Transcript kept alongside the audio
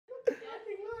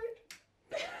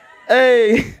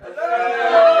Hey!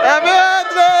 Happy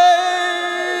birthday!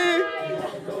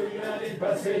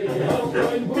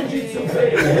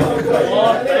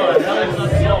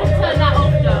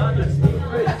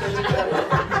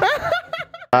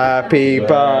 Happy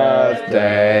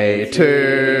birthday to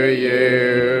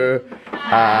you.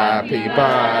 Happy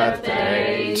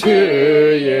birthday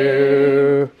to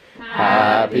you.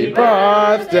 Happy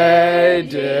birthday,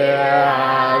 dear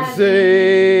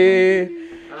Azzy.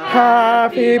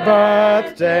 Happy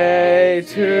birthday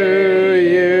to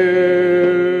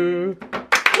you.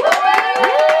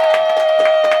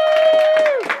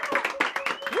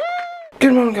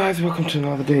 Good morning guys, welcome to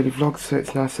another daily vlog. So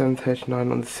it's now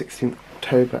 7:39 on the 16th of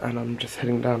October and I'm just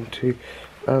heading down to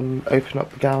open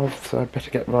up the gallery, so I better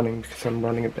get running because I'm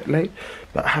running a bit late.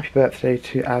 But happy birthday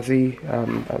to Azzy,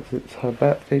 as it's her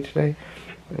birthday today.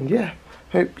 And yeah,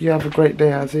 hope you have a great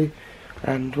day, Azzy,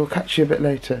 and we'll catch you a bit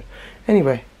later.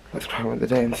 Anyway, let's crack on with the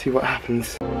day and see what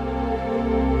happens.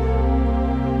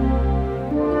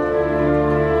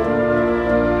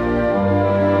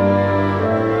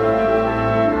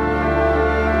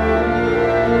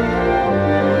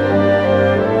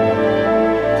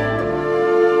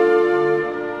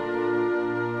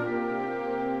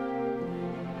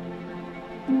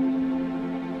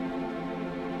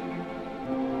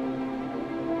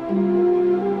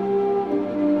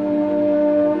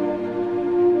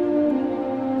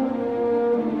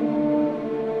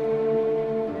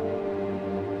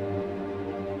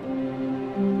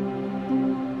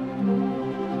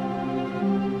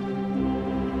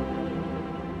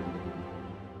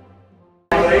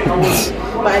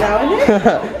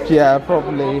 Yeah,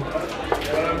 probably.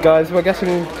 Guys, we're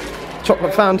getting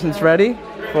chocolate fountains ready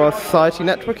for our society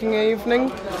networking evening.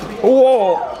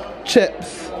 Whoa!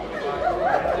 Chips!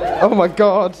 Oh my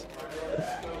god!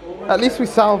 At least we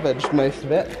salvaged most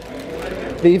of it.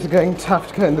 These are going to have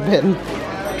to go in the bin.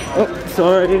 Oh,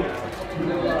 sorry.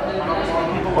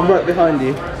 I'm right behind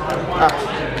you.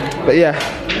 Ah. But yeah.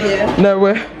 No,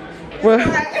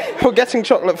 we're getting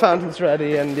chocolate fountains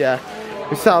ready, and yeah,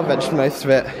 we salvaged most of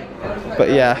it. But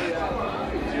yeah,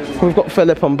 we've got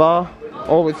Philip on bar,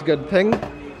 always a good thing.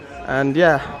 And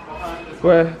yeah,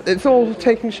 it's all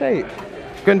taking shape.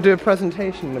 We're going to do a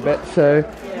presentation in a bit, so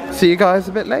see you guys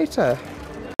a bit later.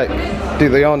 Right, do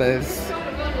the honours.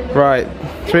 Right,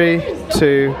 3,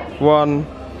 2, 1.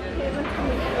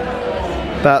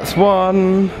 That's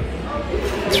 1.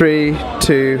 3,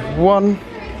 2, 1.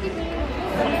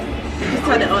 Just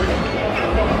turn it on.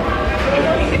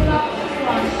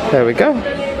 There we go.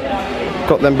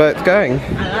 Got them both going. I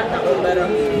like that one better.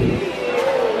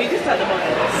 We just turn them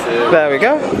on. There we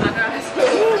go.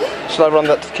 Shall I run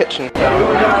that to the kitchen?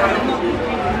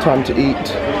 Time to eat.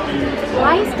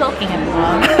 Why are you stalking him,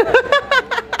 Mom?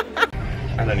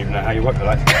 I don't even know how you work the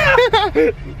lights.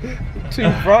 Too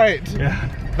bright. Yeah.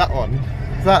 That one.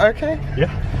 Is that okay? Yeah.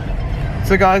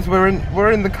 So guys, we're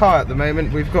in the car at the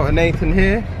moment. We've got a Nathan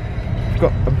here. We've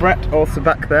got a Brett also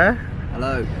back there.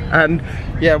 Hello. And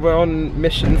yeah, we're on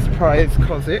mission surprise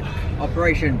Kozik.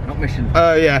 Operation, not mission.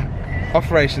 Oh yeah,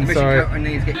 operation. Mission Sorry. Coat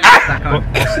needs to get back home.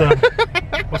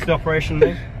 What's the operation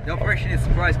name? The operation is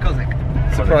Surprise Kozik.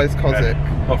 Surprise Kozik.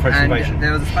 Operation And Invasion.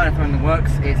 there was a spanner thrown in the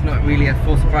works. It's not really a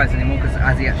full surprise anymore because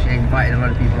Azzy actually invited a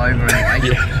lot of people over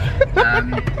anyway.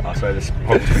 Oh, so this.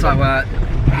 So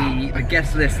the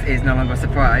guest list is no longer a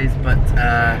surprise, but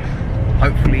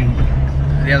hopefully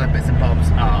the other bits and bobs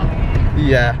are.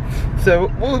 Yeah.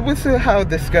 So we'll see how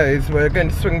this goes. We're going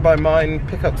to swing by mine,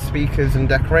 pick up speakers and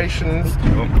decorations,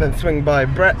 then swing by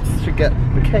Brett's to get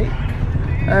the cake.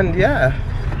 And yeah,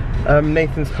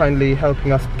 Nathan's kindly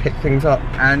helping us pick things up.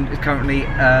 And it's currently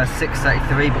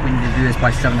 6:33, but we need to do this by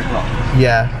 7 o'clock.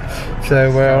 Yeah. So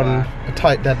we're on a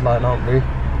tight deadline, aren't we?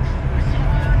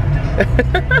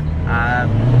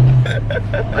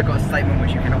 I've got a statement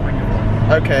which you can open your phone.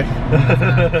 Okay.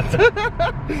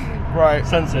 Right.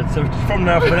 Censored. So from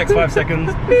now for the next 5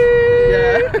 seconds.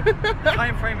 Yeah. The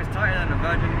time frame is tighter than a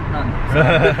virgin nun.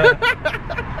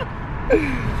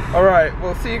 Alright,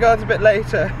 we'll see you guys a bit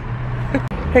later.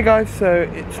 Hey guys, so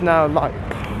it's now like,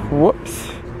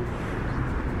 whoops.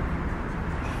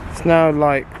 It's now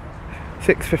like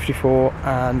 6:54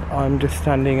 and I'm just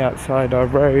standing outside our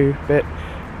row bit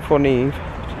for Neve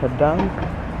to head down.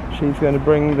 She's going to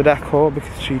bring the decor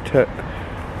because she took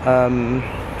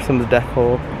some of the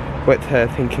decor with her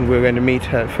thinking we were going to meet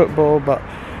her at football, but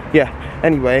yeah,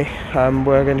 anyway,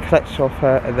 we're going to collect it off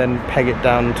her and then peg it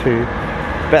down to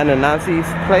Ben and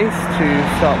Azzy's place to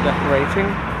start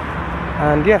decorating.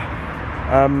 And yeah,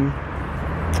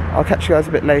 I'll catch you guys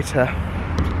a bit later.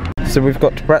 So we've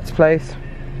got to Brett's place.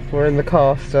 We're in the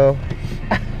car still.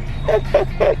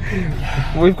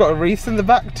 We've got a Reese in the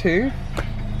back too.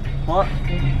 What?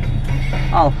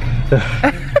 Oh.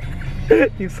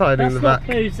 He's hiding in the back. That's not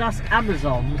Booze, that's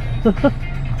Amazon.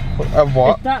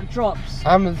 What? If that drops,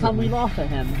 Amazon. can we laugh at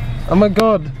him? Oh my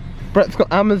god, Brett's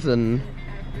got Amazon.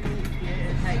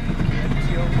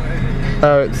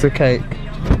 Oh, it's a cake.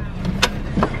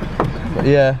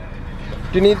 Yeah.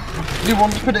 Do you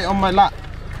want to put it on my lap?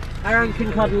 Aaron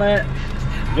can cuddle it.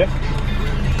 Yeah.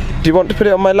 Do you want to put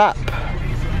it on my lap?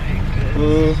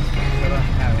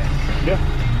 Yeah.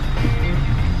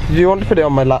 Do you want to put it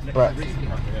on my lap, Brett?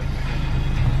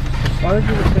 Why would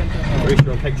you Reese,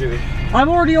 you're on peg duty. I'm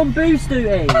already on booze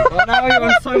duty. Well, now you're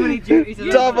on so many duties.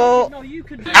 Double! No, you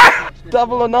can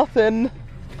Double or nothing.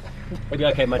 Okay,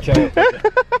 okay, my chair.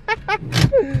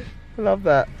 Love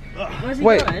that. Where's he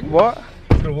Wait, going? what?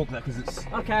 I'm gonna walk there because it's.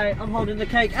 Okay, I'm holding the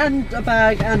cake and a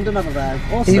bag and another bag.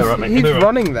 Awesome. He's, right, mate. he's Come here.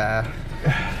 running there.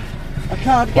 I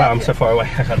can't get Wow, I'm it. so far away.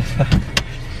 I can't.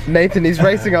 Nathan, he's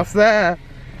racing us there.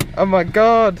 Oh my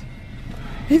god.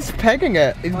 He's pegging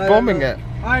it. He's I bombing don't it.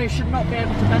 know. I should not be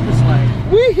able to bend this way.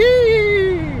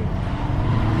 Wee-hee!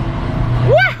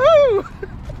 Woohoo!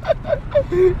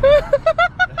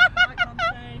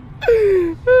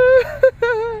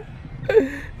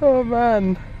 Oh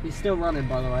man. He's still running,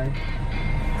 by the way.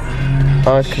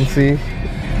 I can see.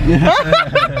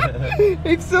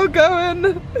 He's still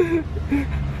going.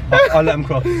 I'll let him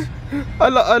cross. I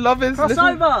love his Cross little...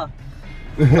 over!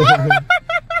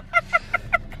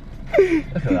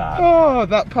 Look at that. Oh,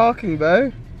 that parking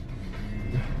though.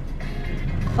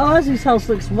 Oh, Azzy's house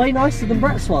looks way nicer than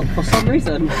Brett's one for some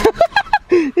reason.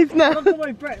 He's now. Love the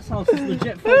way Brett's house is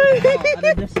legit falling apart and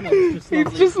then this one's just He's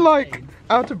lovely just and like clean.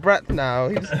 out of breath now.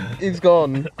 He's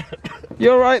gone.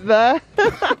 You're right there. Hey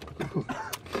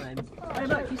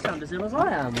look, you sound as ill as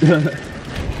I am. I'm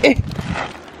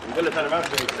gonna turn around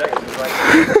to me today.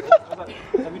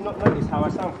 Have you not noticed how I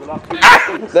sound for the last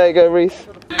 2 weeks? There you go, Reese.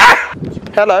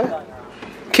 Hello.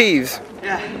 Keys.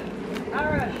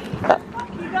 Aaron, fuck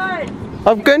you guys!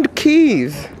 I'm going to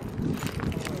Keys.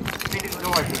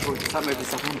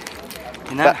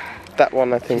 That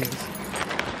one, I think.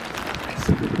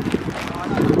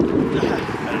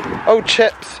 Oh,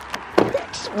 chips.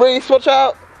 Reese, watch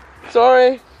out.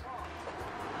 Sorry.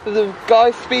 There's a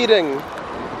guy speeding.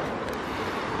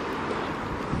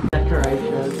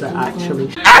 Decorations are actually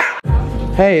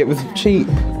Hey, it was cheap.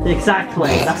 exactly,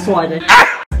 that's why they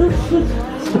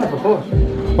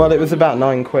Well, it was about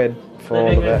 £9 for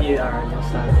all of it. you, Aaron, you're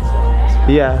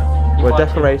standing. Yeah, we're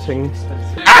decorating.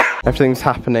 Everything's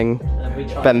happening.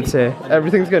 Ben's here.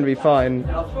 Everything's going to be fine.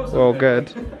 We're all good.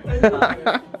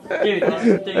 Dude,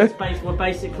 we're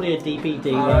basically a DPD.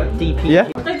 DPD.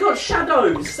 Yeah? They've got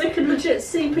shadows. They can legit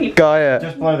see people. Gaia,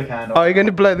 Just blow the candle. are you going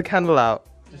to blow the candle out?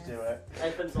 Just do it.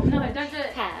 No, don't do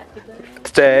it.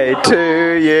 Birthday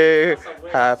to you.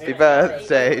 Happy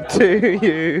birthday to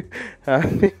you.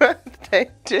 Happy birthday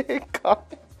to God.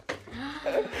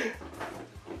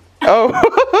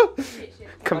 Oh,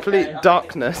 complete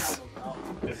darkness.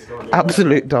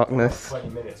 Absolute darkness. 20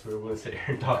 minutes, we're all gonna sit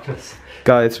here in darkness.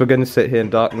 Guys, we're going to sit here in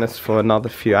darkness for another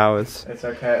few hours. It's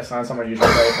okay, it sounds like my usual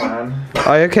day plan.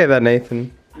 Are you okay there,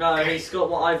 Nathan? No, he's got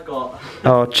what I've got.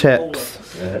 Oh,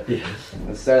 chips.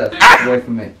 Instead, away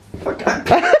from me.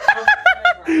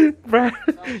 Brad,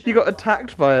 you got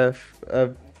attacked by a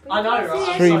I know,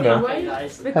 right? Streamer.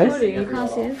 Recording, you can't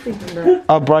see anything from there.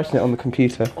 I'll brighten it on the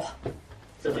computer.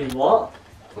 To do what?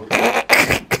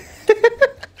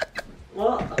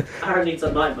 What? Aaron needs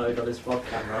a night mode on his vlog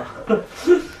camera.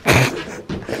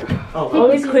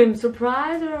 Oh, is Quim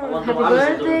surprise or happy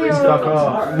birthday or? Fuck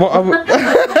off. What are we...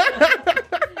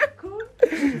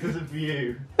 This isn't for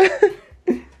you.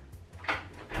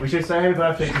 We should say happy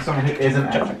birthday to someone who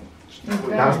isn't Joe.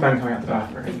 That was Ben coming out the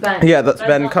bathroom. Ben. Yeah, that's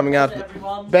Ben coming out.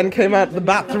 Everyone. Ben came out the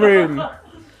bathroom.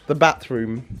 The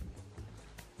bathroom.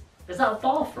 Is that a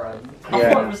bathroom? I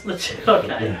Yeah. thought it was legit.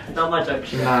 Okay, now my joke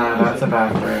should. Nah, that's a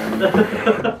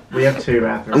bathroom. We have 2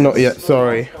 bathrooms. Not yet,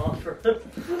 sorry.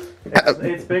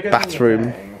 It's bigger Bathroom.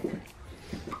 than you think.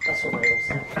 That's what they all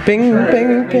say. Ping,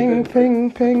 ping, ping,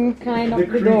 ping, ping. Can I knock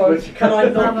the door? Can I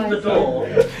knock the door?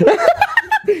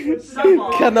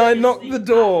 Can I knock the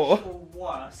door?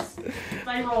 Worse. If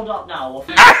they rolled up now, or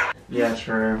Yeah,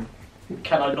 true.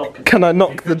 can I knock? Can I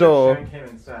knock the door? Shank him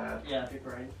instead. Yeah, be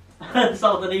great.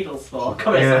 Start with the needles for.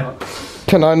 Come Yeah. here,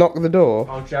 Can I knock the door?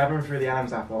 I'll jab him through the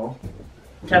Adam's apple.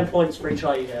 10 points for each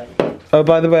eye you get. Oh,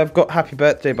 by the way, I've got Happy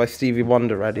Birthday by Stevie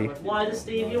Wonder ready. Why the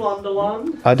Stevie Wonder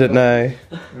one? I don't know.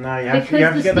 No, you have to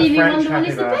Because the get the Stevie French Wonder one happy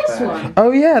is the best birthday. one.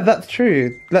 Oh yeah, that's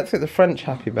true. Let's get the French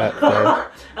Happy Birthday.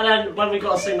 And then when we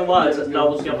got to sing the words that no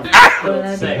one's going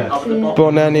to sing up the bottom.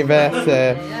 Bon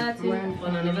anniversaire.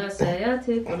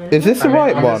 Is this the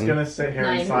right I'm just one? gonna sit here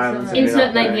in Name. silence. and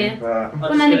Insert do name nothing, here. but-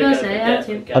 Bon anniversaire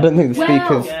to. I don't think the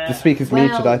Well- speaker's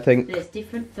muted. I think. There's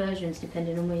different versions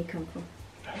depending on where you come from.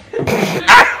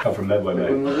 Come from Medway,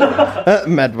 mate.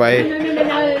 Medway.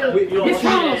 No. You're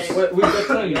France. We've got to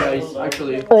tell you guys,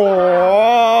 actually.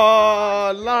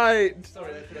 Oh, light!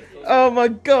 Oh my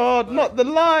God, not the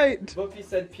light! Buffy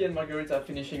said P and Margarita are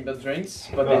finishing the drinks,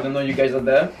 but they don't know you guys are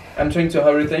there. I'm trying to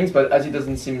hurry things, but as it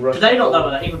doesn't seem rushed. Do they not know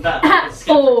that? Even better.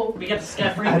 Oh. We get to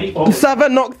scare 3 people. Sava,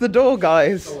 knock the door,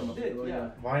 guys.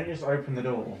 Why don't you just open the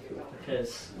door?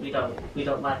 Because we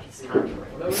don't like his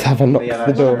camera. Sava, knock Yeah,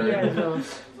 the that's door. true.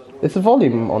 Is the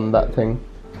volume on that thing?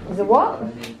 Is it what?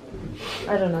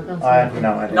 I don't know. Don't I have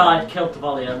no idea. No, I killed the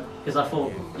volume because I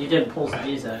thought you didn't pause the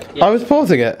music. I was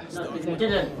pausing it. No, you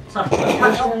didn't. So,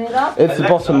 It's the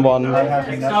bottom one. I have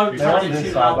don't no. They're turn on it this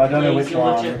too side, but I loud, don't know please. which You'll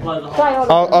legit one. blow the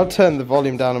whole. I'll turn the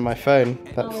volume down on my phone.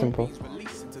 That's simple.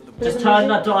 Just turn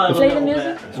that dial a Play the little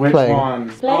music. bit. Which playing.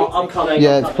 one? Oh, I'm coming.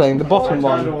 Yeah, I'm it's playing the I bottom turned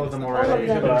one. all of them already,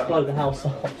 but blow the house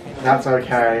up. that's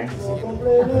okay.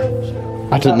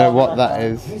 I don't know what that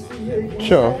is.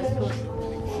 Sure.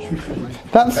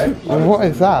 That's what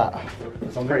is that?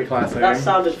 It's pretty classic. That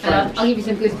sounded French. I'll give you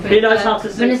some good. Who knows how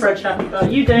to sing French happy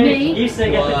birthday? You do. Me? You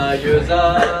sing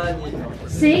it.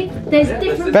 See, there's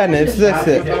different. Ben, is this That's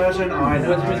the it? version I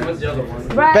know. What's the other one?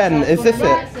 Ben, is this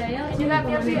it?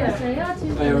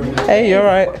 Hey, you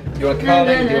alright? You want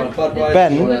Carling? Do you want Budweiser?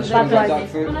 Ben? Do you want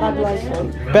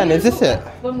Jackfruit? Ben, is this it?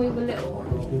 When we were little.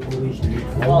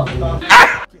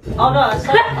 Oh no, it's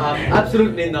not.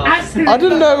 Absolutely not. I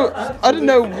didn't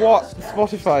know what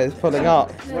Spotify is pulling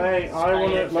up. Wait, I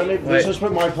want to. Let's just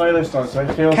put my playlist on so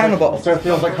it feels Cannibal. like, so it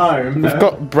feels like home. We've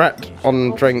got Brett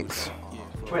on drinks.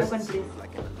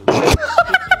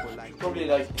 Probably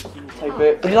like take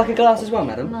it. Would you like a glass as well,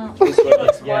 madam? No.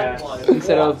 Yeah.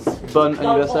 Instead of Bon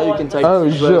anniversaire, you can take Oh,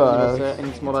 Bon sure. anniversaire, and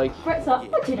it's more like. Brett's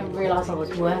like, I didn't realise I was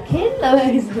working.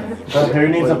 But who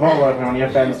needs a bottle opener when you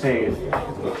have Ben's teeth?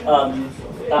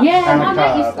 Yeah, And my a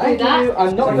mate used to do that.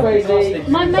 I'm not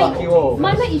crazy. My Fuck you all.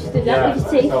 mate used to do that with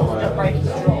his teeth.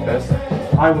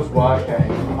 I was working.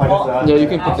 I deserved Yeah, you it.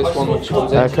 can put this one which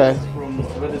comes in. Okay.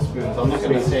 I'm not going to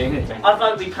be saying anything. I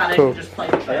vote we panic Cool. and just play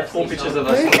the Four pictures of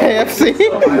us. KFC.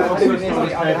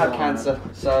 I have cancer,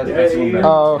 so.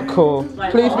 Oh, cool.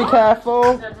 Please be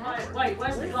careful. Wait,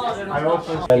 where's the garden? I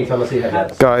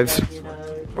also. Guys,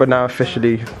 we're now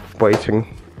officially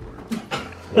waiting.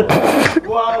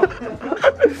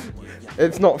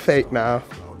 It's not fake now.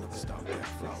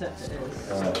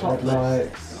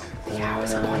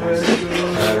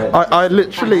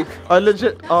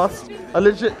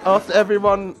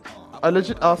 I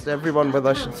legit asked everyone whether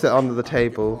I should sit under the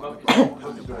table.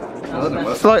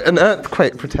 It's like an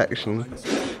earthquake protection.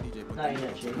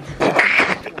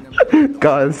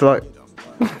 Guys, like.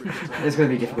 It's going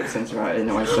to be difficult to censor out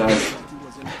anyway, so.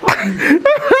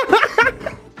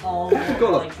 Oh my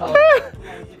God.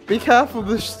 Be careful,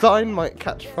 the sign might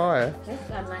catch fire.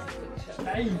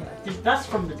 Hey, that's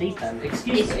from the deep end.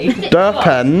 Excuse me. Derp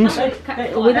end.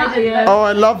 Without the, Oh,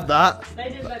 I love that. They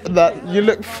didn't let me That you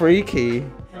look freaky.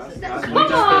 come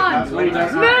on!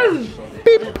 Move!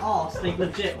 ask, they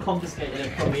legit confiscated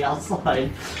it from the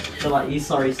outside. They're like, you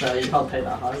sorry sir, you can't pay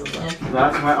that high.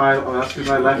 That's why that's because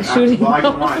I left after, well, I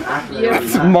got mine after they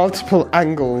It's left. multiple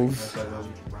angles.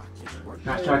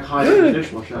 Hashtag hide in the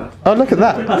dishwasher. Oh, look at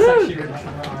that. That's actually really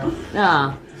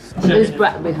Ah, there's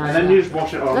Brett behind And then that. you just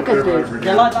wash it off Look at over and this. over They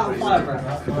again. like that on fire,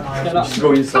 bro. Get up.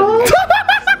 Go inside.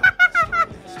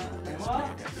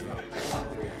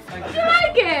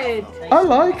 Good. I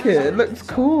like it. It looks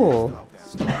cool.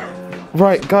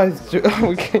 Right, guys, are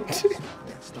we going to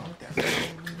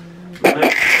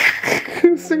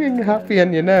singing happy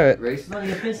and you know it? It's none of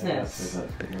your business.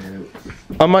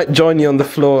 I might join you on the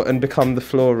floor and become the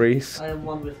floor, Reese. I am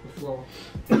one with the floor.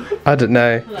 I don't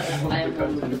know. I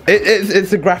am one.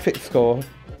 It's a graphic score.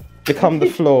 Become the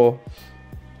floor.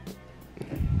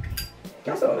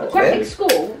 Graphic score?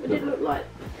 What did it look like?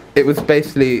 It was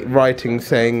basically writing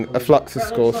saying a Fluxus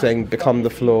score saying become the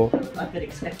floor. I've been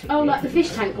expecting. Oh, like the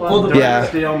fish tank one. Or the Yeah.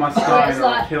 Steal my Where sign it's or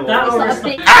I'll like, kill that it's you. like a or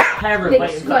big, parent big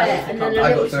waiting for square that to and come then a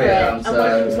back. little square. And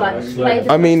one was like, play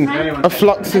the I mean, fish tank. a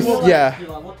Fluxus, yeah,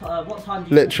 What time do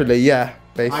you literally, yeah, I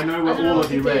basically. know where all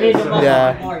of you Read is. them off,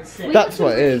 Yeah. I'm worried sick. We That's had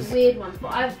what it some really is. Weird ones,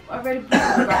 but I've read a book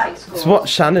on graphic score. It's what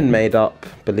Shannon made up,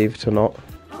 believe it or not.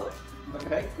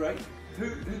 Okay, great. Who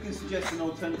can suggest an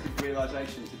alternative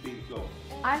realisation to beat the floor?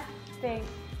 I think,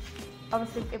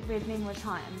 obviously, it would need more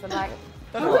time, but like.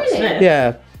 Smith?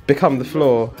 Yeah, become the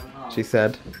floor, she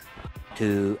said.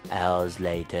 2 hours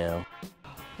later.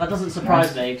 That doesn't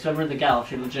surprise me, because when we're in the gal,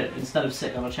 she legit, instead of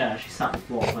sitting on a chair, she sat on the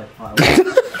floor playing fireworks.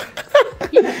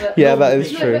 Yeah, that is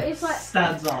true. But it's like,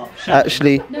 Stands up.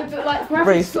 Actually, no, but like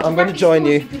Grace, graphics, I'm going to graphics join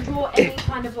scores, you. You can draw any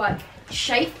kind of like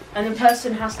shape, and the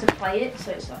person has to play it,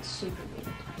 so it's like super weird.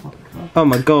 Oh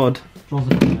my god. Draws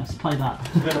a penis. Play that.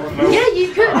 Yeah,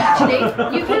 you could actually.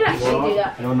 You could actually do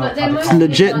that. But they're It's mostly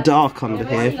legit like, dark under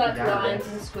they're mostly here. like lines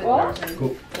and squiggles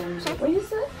and what you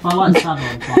said? I like Saddle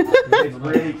on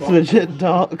It's legit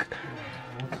dark.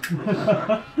 Would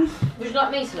you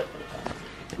like me to look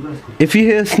for the If you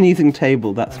hear a sneezing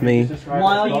table, that's me.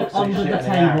 Why are you under the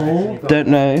table? Don't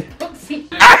know.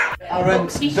 Aaron,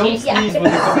 don't sneeze when you're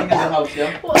coming in the house,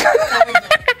 yeah?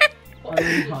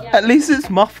 At least it's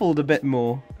muffled a bit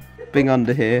more, being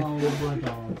under here. Oh my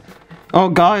god. Oh,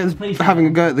 Guy is having a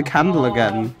go at the candle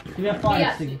again. Do we have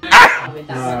fire thing? We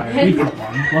got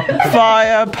one.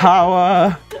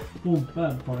 Firepower! Oh,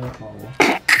 burn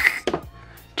firepower.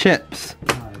 Chips.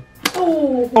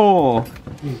 Oh. Oh.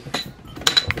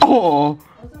 Oh.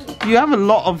 You have a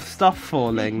lot of stuff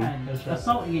falling.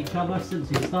 Assaulting each other since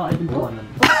you started employment.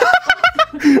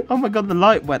 Oh my god, the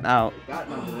light went out.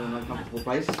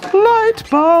 Light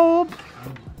bulb!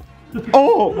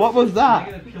 Oh, what was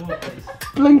that?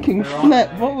 Blinking flip,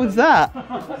 what was that?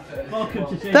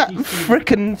 That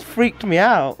frickin' freaked me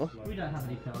out. We don't have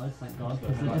any pillows, thank god,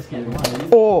 because they're just getting away.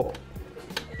 Oh!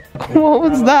 What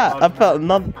was that? I felt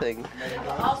another thing.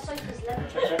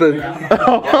 Boom.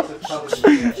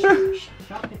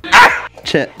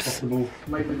 Chips. Someone's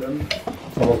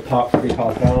parked 3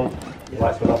 cars down.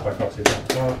 Lights went off, I can't see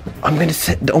that. I'm gonna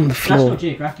sit on the floor. National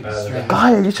Geographic is strange.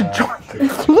 Guy, you should join.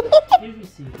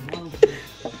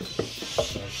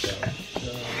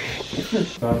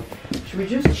 Should we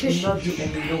just nudge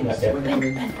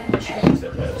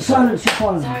Silence your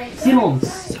phone.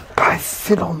 Silence. Guys,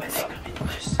 sit on it.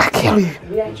 I kill you.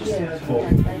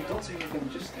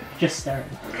 Just stare at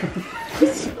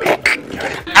it.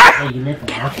 Hey, you live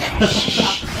there.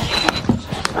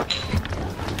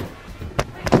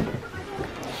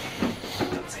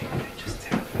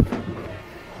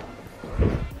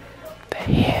 They're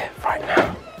here right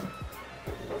now.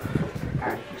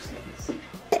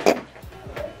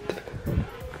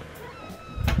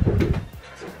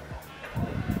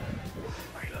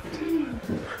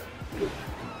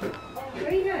 Where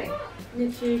are you going?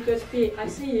 If you go to pee, I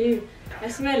see you. I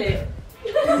smell it.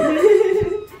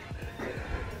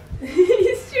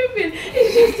 He's stupid.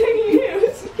 He's just taking you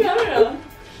with the camera.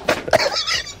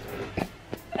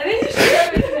 I think you should go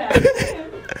in there.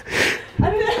 I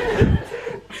don't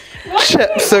know.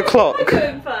 Chips o'clock. I'm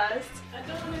going first. I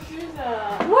don't want to do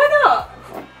that. Why not?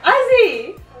 Azzy!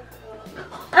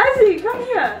 Azzy, come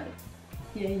here.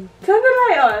 Yay. Turn the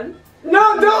light on. No,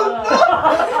 don't!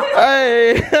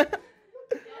 Hey!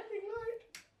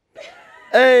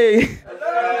 Hey!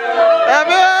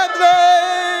 Happy birthday!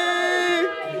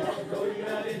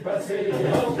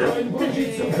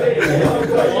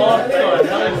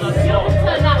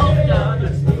 Turn that off now.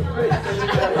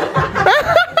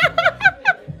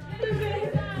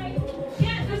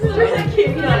 This is really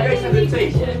cute.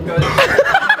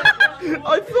 I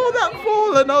saw that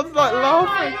fall and I was like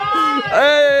laughing.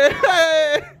 Hey!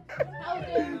 Hey!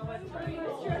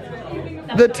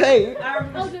 The tape.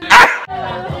 Haven't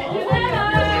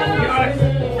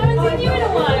seen you in a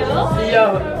while.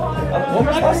 Yeah. When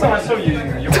was the last time I saw you?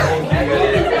 You were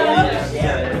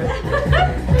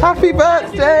Happy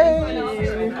birthday!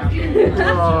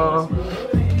 Oh.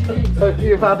 Hope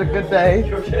you've had a good day.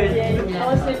 I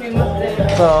was sleeping most of the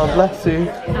day. Oh, bless you.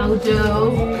 I'll do.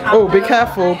 Oh, be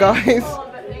careful, guys.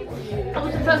 I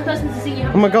was the first person to see you.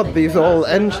 Oh my god, these are all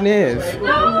engineers.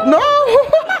 No!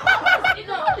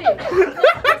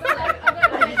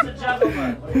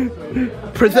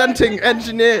 Presenting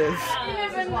engineers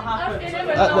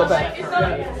at the back.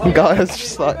 Guys,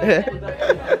 just like here.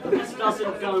 This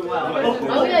doesn't go well.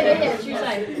 Oh yeah, what you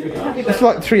say? It's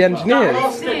like 3 engineers.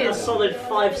 A solid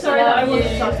 5 Sorry that I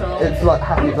wasn't subtle. It's like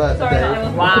happy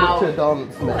birthday. Wow. To a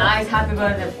dance mix. Nice, happy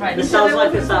birthday, friend. This sounds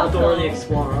like it's out Dora the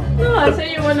Explorer. No, I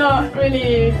said you were not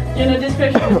really,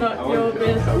 description is not your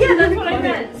business. Yeah, that's what I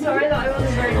meant. Sorry that I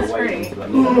wasn't very discreet.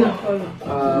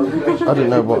 I don't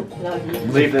know what.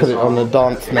 Put it on the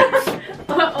dance mix.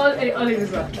 Ollie was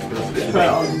right.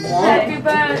 Happy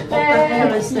birthday! What the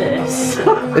hell is this?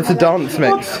 It's a dance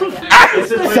mix.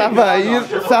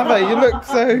 Sava, you look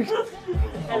so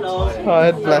Hello.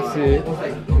 tired, bless you.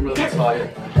 It's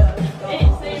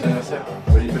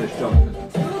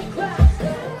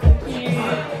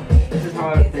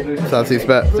Sazzy's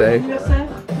birthday.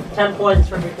 10 points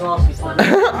for every glass you slam.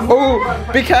 Oh,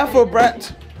 be careful,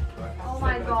 Brett. Oh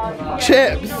my god.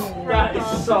 Chips. That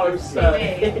is so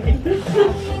sturdy.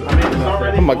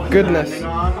 Oh my goodness.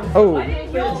 Oh.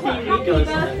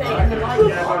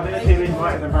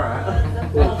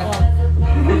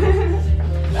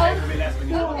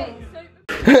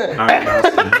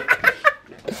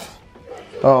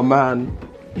 Oh man.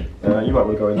 You might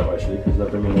want to go in that way actually, because they're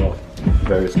bringing off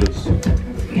various goods.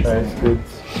 Various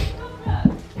goods.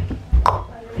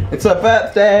 It's her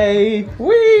birthday!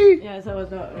 Whee! Yeah, so I was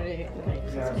not really.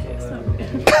 Get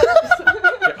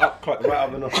up quite right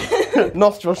out of the nostril.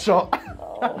 Nostril shot.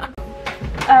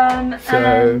 And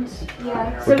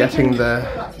yeah. We're getting the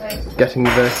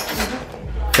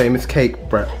famous cake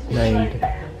Brett made.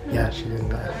 Yeah, she's in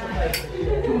there.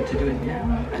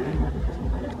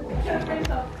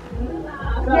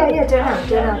 Yeah, do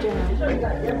it now.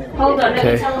 Hold on, let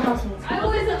me tell the husbands.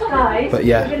 Guys, But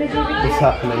yeah, it's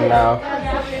happening now.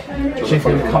 She's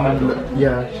gonna come and look.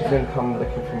 Yeah, she's gonna come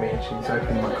looking for me. She's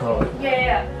opening my card.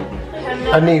 yeah.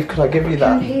 Aneve, could I give you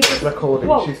that Can he just- recording?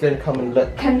 Whoa. She's gonna come and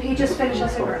look. Can he just finish a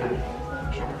cigarette?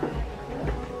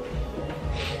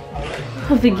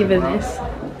 I've been given this.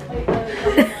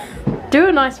 Do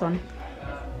a nice one.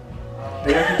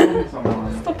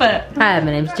 Stop it. Hi,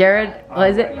 my name's Jared. What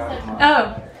is it?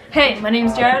 Oh, hey, my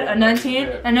name's Jared. I'm 19.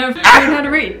 I know how to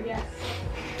read.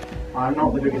 I'm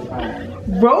not the biggest fan.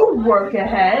 Road work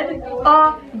ahead?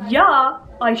 Yeah.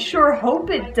 I sure hope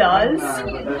it does.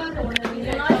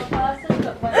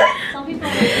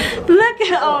 Look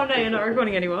at— oh no, you're not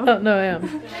recording anymore. Oh, no, I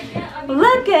am.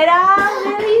 Look at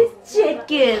all these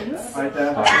chickens.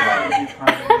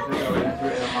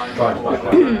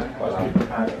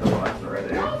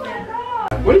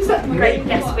 What is that? Great,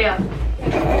 yes we are.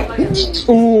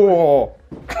 Ooh.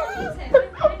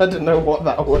 I didn't know what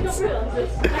that was.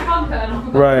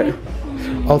 Right.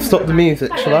 I'll stop the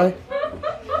music, shall I?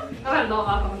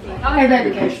 Okay, there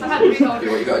we go. What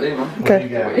you gotta do, man? Okay.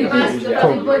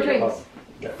 Boy drinks.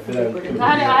 I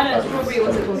had a strawberry,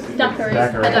 what's it called? Daiquiri. A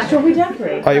Strawberry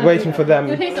daiquiri. Are you waiting for them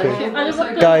to...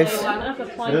 Guys.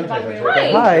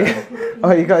 Hi.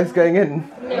 Are you guys going in?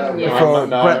 For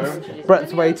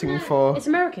Brett's waiting for... It's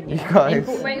American. You guys.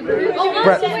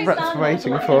 Brett's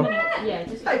waiting for...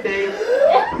 Hi, Dave.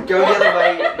 Go the other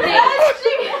way.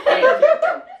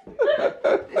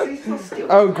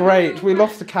 Oh great, we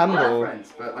lost a candle.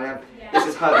 Friends, but I have. This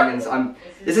is hurting, and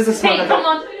this is a smell. Hey, come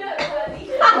on.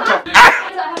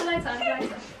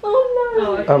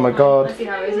 Oh my god. See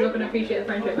how he's not going to appreciate the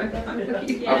friendship. I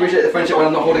appreciate the friendship when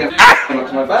I'm not holding a up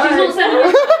to my back. She's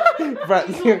not 7. Brett.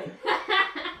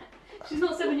 She's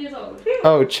not 7 years old.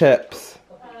 Oh, chips.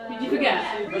 Did you forget?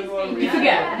 You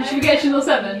forget? Did you forget she's not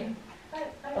 7?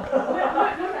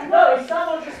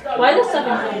 Why the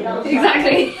 7?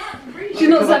 Exactly. She's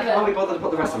not 7. Can't be bothered to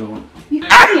put the rest of them on.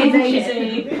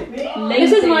 Lazy.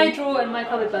 This is my drawer and my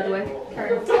cupboard, by the way. I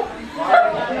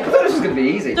thought this was gonna be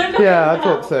easy. Yeah, I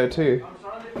thought so too.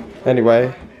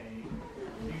 Anyway.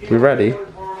 We ready?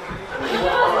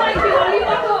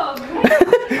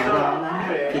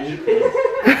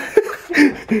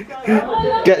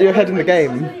 Get your head in the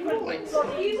game.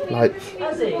 Lights.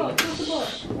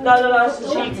 No, it's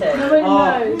cheating.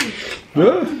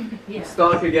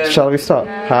 Start again. Shall we start?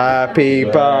 Happy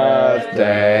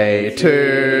birthday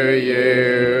to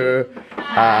you.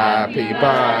 Happy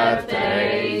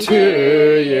birthday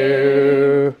to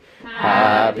you.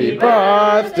 Happy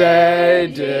birthday,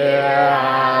 dear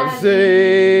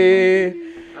Azzy.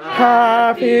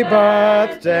 Happy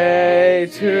birthday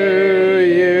to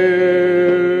you.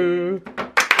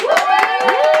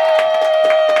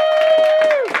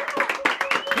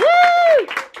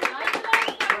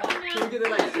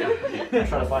 I'm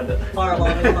trying to find it. Fire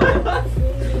alarm.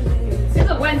 It's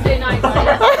a Wednesday night.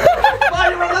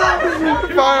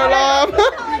 Fire alarm!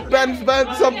 Ben's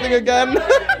burnt something again.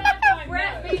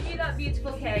 Brett made you that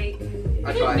beautiful cake. I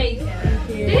Didn't tried. make it.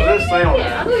 Did you? Let's stay on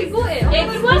Yeah, I thought you bought it. Oh, it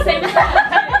was the same.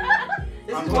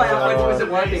 This is why I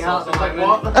wasn't working out. So I'm like,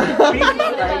 what? It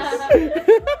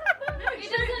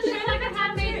doesn't show like a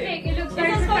handmade cake. It looks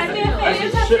very professional.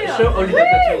 Show only the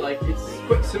picture, like, it's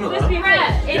quite similar.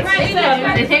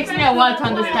 It takes me a while to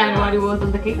understand what it was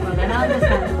on the cake, but then I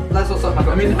understand. That's what's up.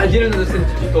 I mean, I didn't understand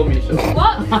until you told me, so.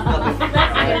 What?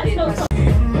 That's not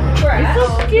Brett. It's so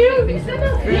cute. It's so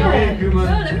cute. No, let me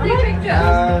take a picture.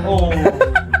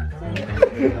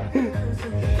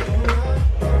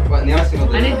 Right, and the icing on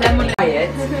the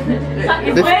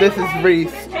This is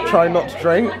Reese. Try not to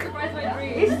drink.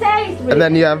 And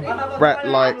then you have Brett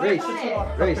like. Reese. So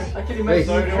do I.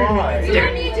 You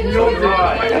don't need to go.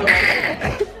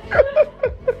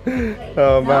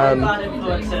 Oh man. Bad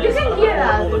influences. You can hear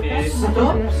that. All of you.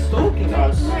 Stop stalking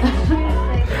us.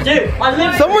 Dude, I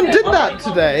literally. Someone did that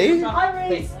today.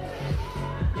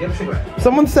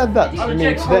 Someone said that to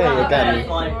me today again.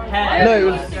 No, it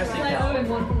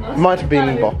was, might have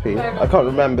been Boppy. I can't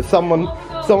remember. Someone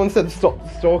said stop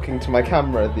stalking to my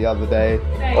camera the other day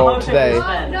or today.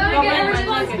 No, get a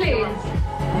response, please.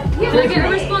 Can I get a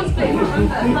response, please?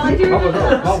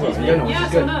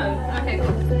 Yes or no? Okay, cool.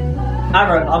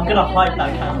 Aaron, I'm gonna hide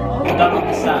that camera. I don't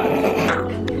understand.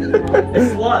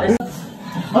 It's what?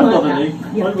 I'm not an egg.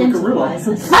 I'm a gorilla.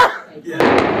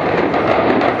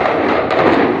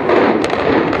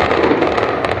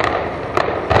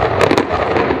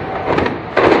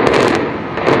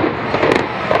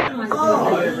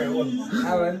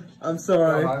 Aaron, I'm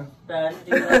sorry. Ben, do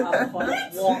you know how to find what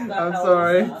the I'm hell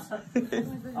sorry. is that?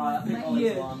 Alright, I think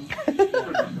Ollie's one.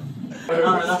 No,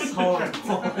 that's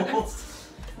horrible.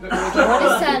 What is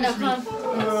that? I can't.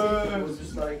 It was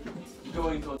just like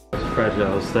going to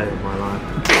Fragile state of my life.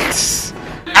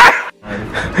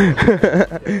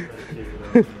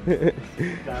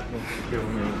 Dad wants to kill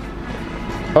me.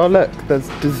 Oh look, there's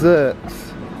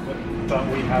desserts. But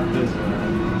we have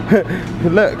dessert.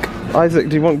 Look, Isaac,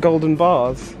 do you want golden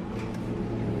bars?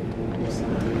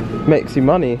 Makes you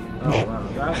money. Oh wow,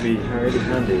 that'd be really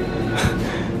handy.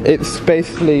 It's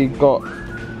basically got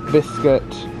biscuit,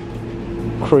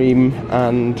 cream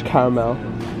and caramel.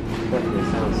 Definitely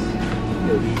sounds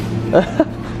good.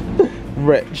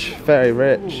 Rich, very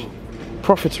rich.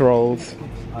 Profiteroles.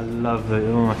 I love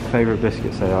them. One of my favourite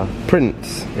biscuits they are.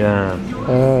 Prince. Yeah.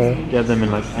 Oh. Get them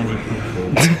in like any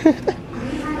country.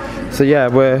 So yeah,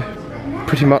 we're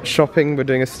pretty much shopping. We're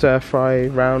doing a stir fry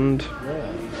round.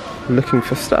 Looking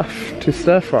for stuff to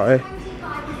stir fry.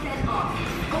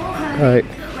 Right,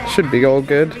 should be all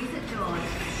good.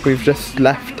 We've just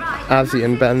left Azzy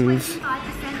and Ben's.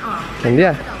 And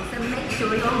yeah,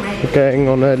 we're going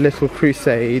on a little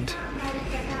crusade.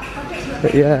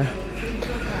 But yeah,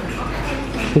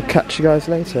 we'll catch you guys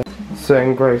later. So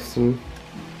engrossed and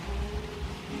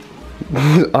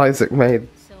Isaac made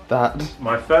that.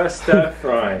 My first stir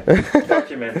fry,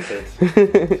 documented,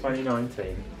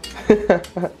 2019.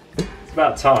 It's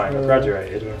about time, I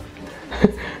graduated.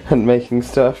 And making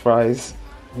stir fries.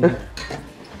 Yeah.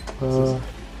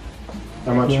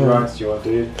 How much rice do you want,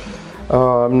 dude?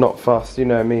 Oh, I'm not fussed, you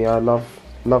know me, I love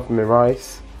my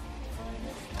rice.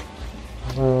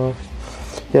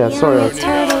 Yeah, sorry.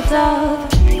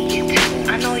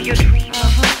 I know your dream of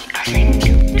sing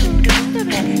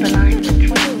that's the line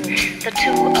between the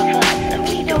two of us, and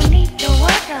we don't need no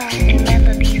other. In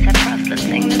melodies I trust and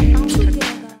sing the song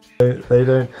together. They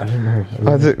don't, I don't know.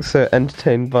 Isaac's so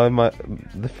entertained by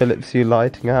the Philips Hue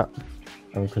lighting up.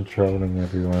 I'm controlling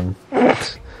everyone.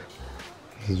 This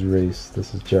is Reese,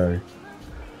 this is Joe.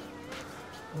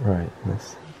 Right,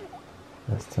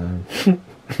 that's time.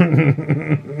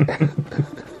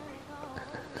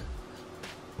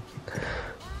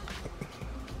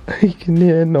 You can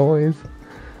hear noise.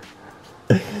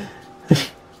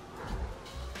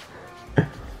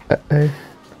 Uh-oh.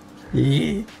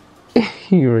 Yeah.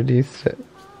 You reduced it.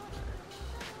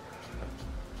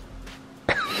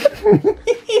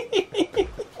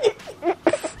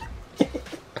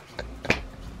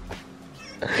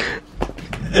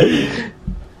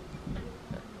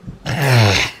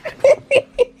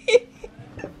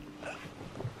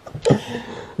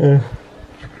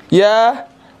 Yeah?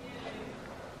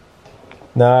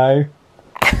 No.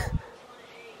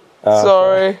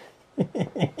 Sorry.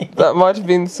 That might have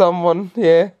been someone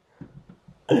here.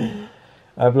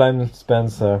 I blame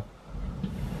Spencer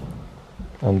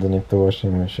underneath the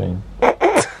washing machine. I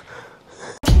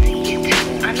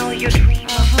know your dream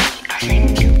of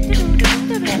sing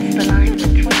that's the line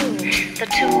between the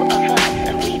two of us,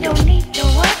 and we don't need no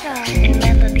other. In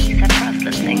melodies I trust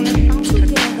and sing the song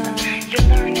together. You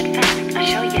learn it fast, I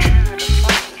show you how to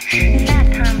swing. Sad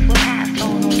times will pass,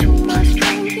 don't know too much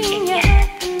drink. In your head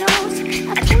and nose, I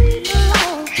tweet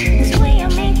along. This way I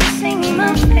make you sing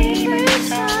my favorite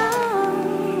song.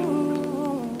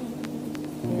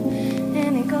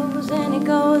 And it goes and it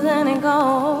goes and it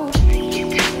goes.